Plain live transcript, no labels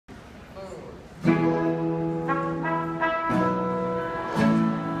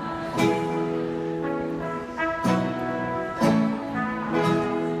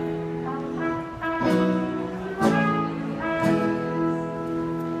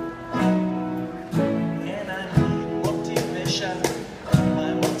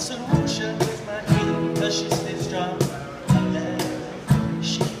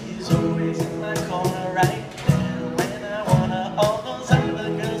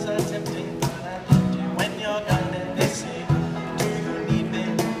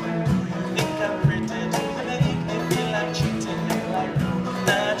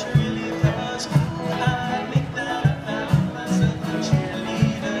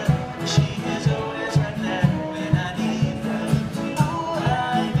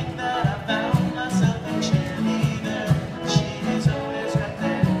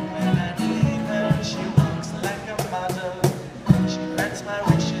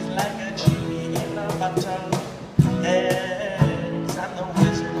water. Yes, I'm the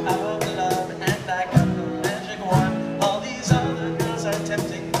wizard of love, and I got the magic wand. All these other girls are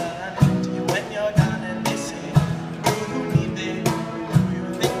tempting, but I'm into you when you're gone. And they say, ooh, me, babe, do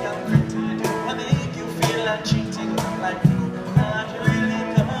you think I'm pretty? Do I make you feel like cheating? I'm like, not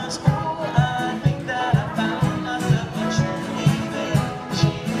really, 'cause ooh, I think that I found myself a cheerleader.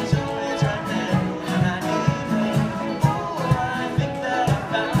 She's always right there when I need her. Ooh, I think that I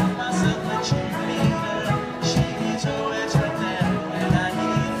found myself a cheerleader. She's always right there when I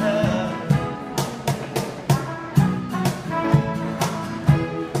need her.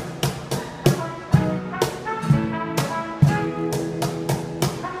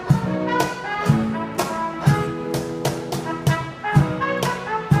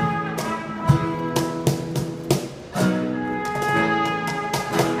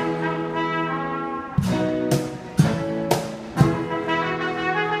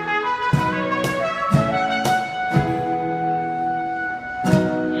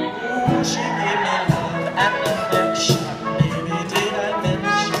 She gave me love and affection. Baby, did I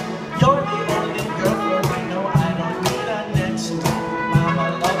mention you're the only girl for me? No, I don't need a next. Mama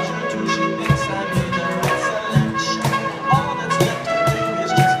loves you too. She thinks I made the right selection. All that's left to do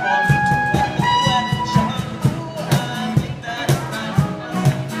is just for me to win the question. Ooh, I think that I found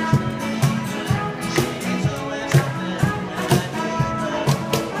myself a cheerleader. She's always right there when I need her.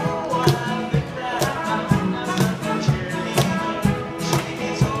 Ooh, I think that I found myself a cheerleader.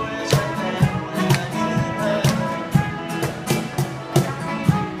 She's always right there when I need her.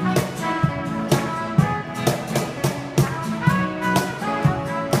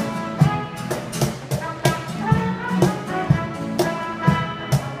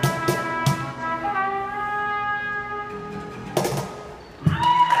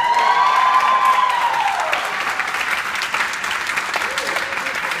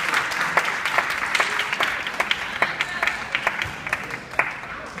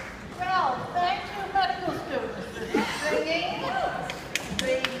 Well, thank you, medical students, for singing,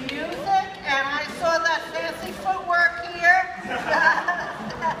 the music, and I saw that fancy footwork here,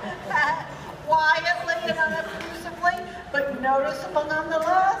 quietly and unobtrusively, but noticeable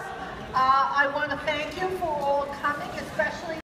nonetheless. I want to thank you for all coming, especially